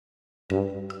We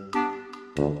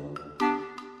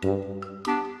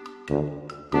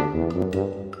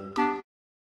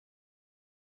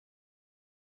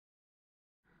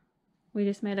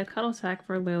just made a cuddle sack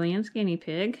for Lillian's guinea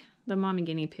pig, the mommy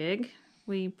guinea pig.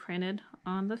 We printed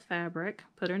on the fabric,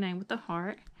 put her name with the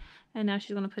heart, and now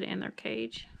she's going to put it in their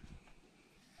cage.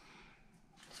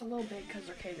 It's a little big because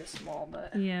their cage is small,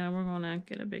 but... Yeah, we're going to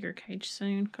get a bigger cage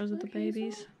soon because of the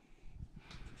babies.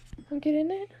 I'll get in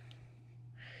it.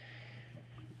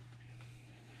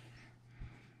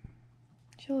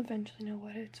 She'll eventually know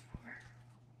what it's for.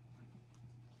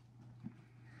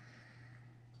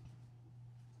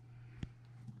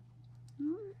 I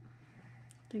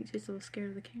think she's a little scared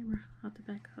of the camera. I'll have to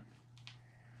back up.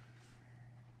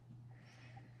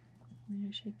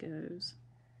 There she goes.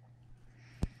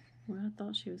 Well, I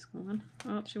thought she was going.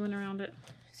 Oh, she went around it.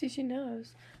 See, she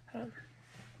knows. Let's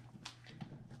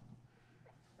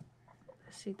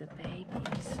see the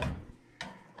babies.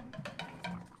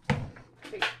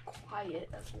 Be quiet,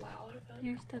 that's loud.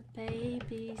 Here's the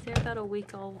babies. They're about a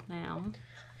week old now.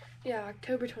 Yeah,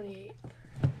 October 28th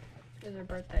is her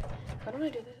birthday. How do I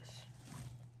do this?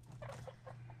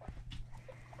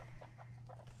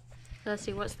 Let's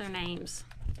see, what's their names?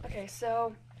 Okay,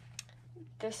 so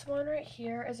this one right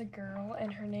here is a girl,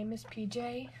 and her name is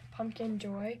PJ, Pumpkin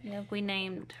Joy. Yeah, we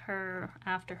named her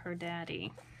after her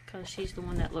daddy, because she's the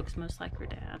one that looks most like her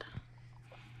dad.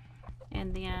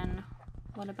 And then,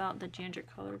 what about the ginger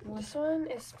colored one? This one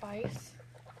is Spice.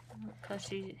 Because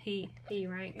he,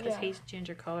 right? Because he's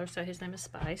ginger color, so his name is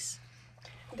Spice.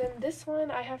 Then this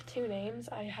one, I have two names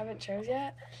I haven't chose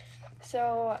yet.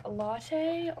 So,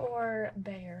 Latte or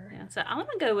Bear? Yeah, so I'm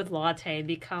going to go with Latte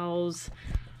because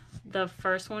the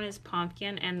first one is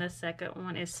Pumpkin and the second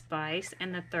one is Spice.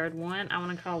 And the third one I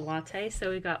want to call Latte. So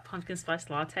we got Pumpkin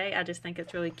Spice Latte. I just think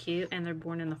it's really cute and they're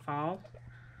born in the fall.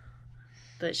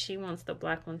 But she wants the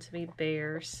black one to be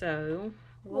Bear, so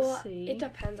we'll see. It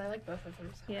depends. I like both of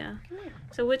them. So. Yeah.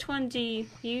 So which one do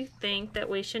you think that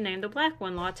we should name the black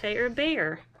one, Latte or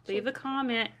Bear? Leave a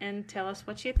comment and tell us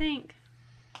what you think.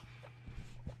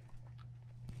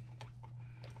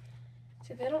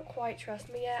 See, they don't quite trust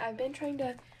me yet. I've been trying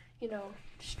to,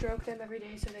 stroke them every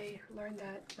day so they learn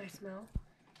that I smell.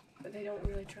 But they don't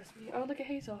really trust me. Oh, look at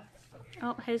Hazel.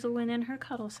 Oh, Hazel went in her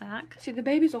cuddle sack. See, the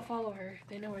babies will follow her.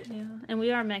 They know it. Yeah, and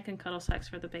we are making cuddle sacks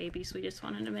for the babies. We just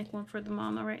wanted to make one for the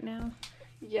mama right now.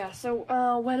 Yeah, so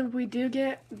when we do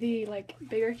get the,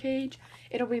 bigger cage,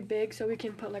 it'll be big so we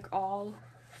can put, all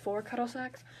 4 cuddle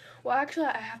sacks. Well, actually,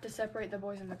 I have to separate the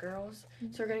boys and the girls.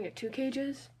 So we're going to get 2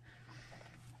 cages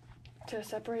to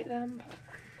separate them.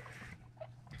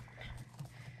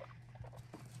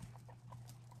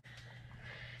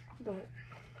 But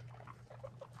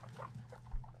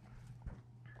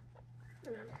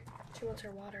she wants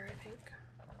her water, I think.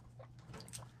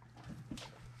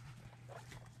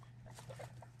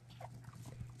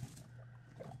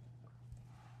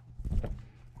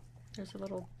 There's a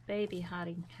little baby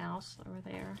hiding house over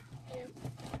there. Yep.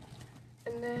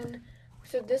 And then,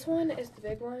 so this one is the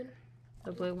big one.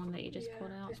 The blue one that you just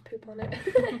pulled out. There's poop on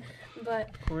it. But,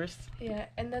 of course. Yeah,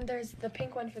 and then there's the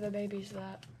pink one for the babies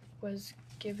that was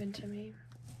given to me.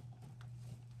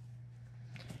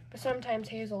 But sometimes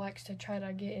Hazel likes to try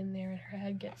to get in there and her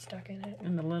head gets stuck in it.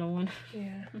 And the little one.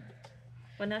 Yeah.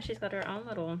 Well, now she's got her own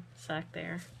little sack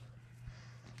there.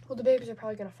 Well, the babies are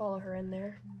probably going to follow her in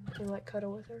there and,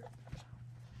 cuddle with her.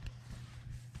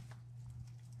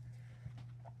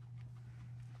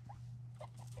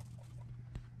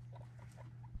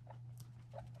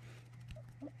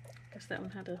 Guess that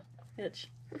one had a itch,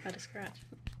 had a scratch.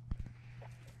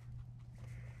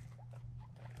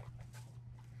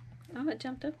 Oh, it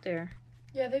jumped up there.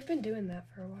 Yeah, they've been doing that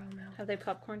for a while now. Have they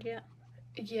popcorned yet?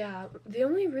 Yeah, the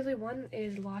only really one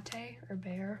is Latte or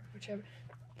Bear, whichever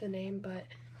the name, but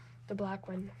the black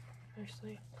one,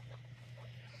 mostly.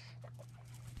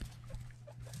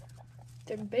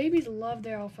 The babies love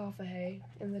their alfalfa hay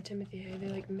and the Timothy hay.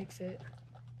 They mix it.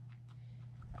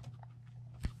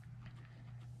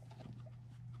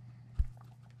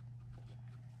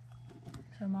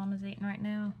 So Mama's eating right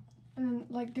now. And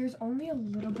then, there's only a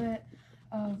little bit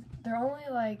of, they're only,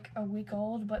 a week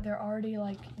old, but they're already,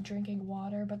 drinking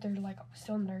water, but they're,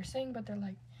 still nursing, but they're,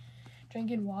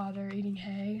 drinking water, eating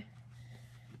hay.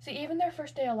 See, even their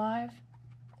first day alive,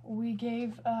 we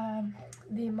gave,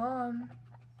 the mom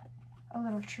a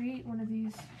little treat, one of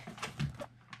these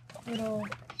little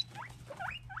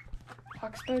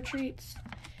Oxbow treats,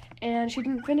 and she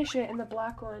didn't finish it, and the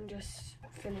black one just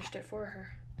finished it for her.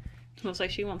 Looks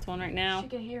like she wants one right now. She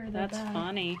can hear that. That's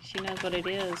funny. She knows what it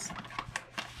is.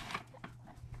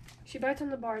 She bites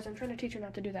on the bars. I'm trying to teach her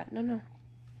not to do that. No, no.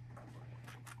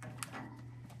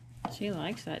 She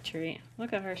likes that treat.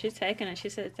 Look at her. She's taking it. She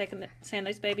said, saying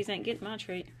those babies ain't getting my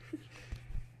treat.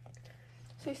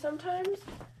 See, sometimes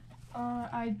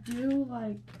I do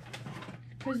like,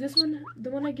 because this one, the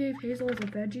one I gave Hazel is a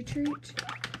veggie treat.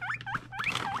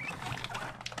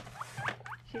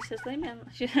 She says, leave me alone.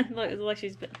 She look like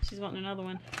she's wanting another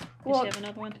one. Does Well, she have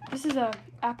another one? This is a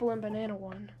apple and banana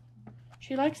one.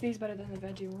 She likes these better than the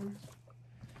veggie ones.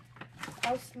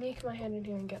 I'll sneak my hand in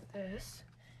here and get this.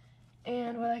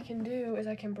 And what I can do is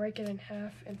I can break it in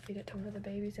half and feed it to one of the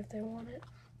babies if they want it.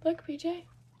 Look, PJ. You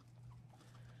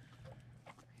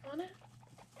want it?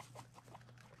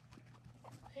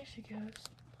 There she goes.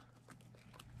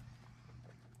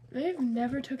 They've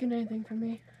never taken anything from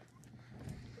me.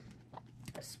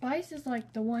 Spice is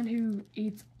like the one who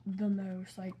eats the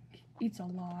most, like eats a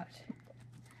lot.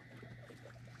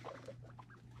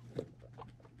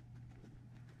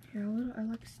 Here, I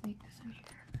like to sneak this in here.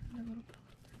 A little bit.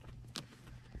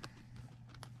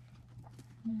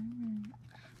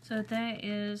 So that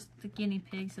is the guinea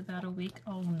pig's about a week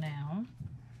old now.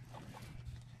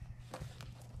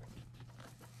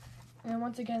 And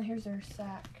once again, here's their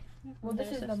sack. Well,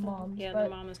 this is the mom's. Yeah, but the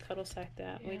mom is cuddle sack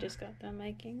that we just got done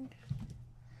making.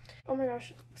 oh my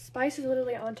gosh, Spice is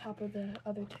literally on top of the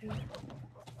other two.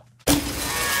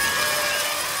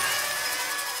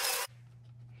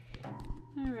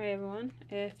 Alright everyone,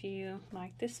 if you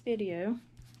like this video,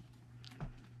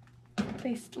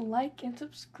 Please like and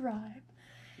subscribe.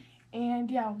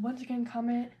 And yeah, once again,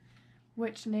 comment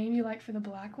which name you like for the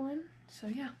black one. So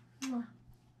yeah.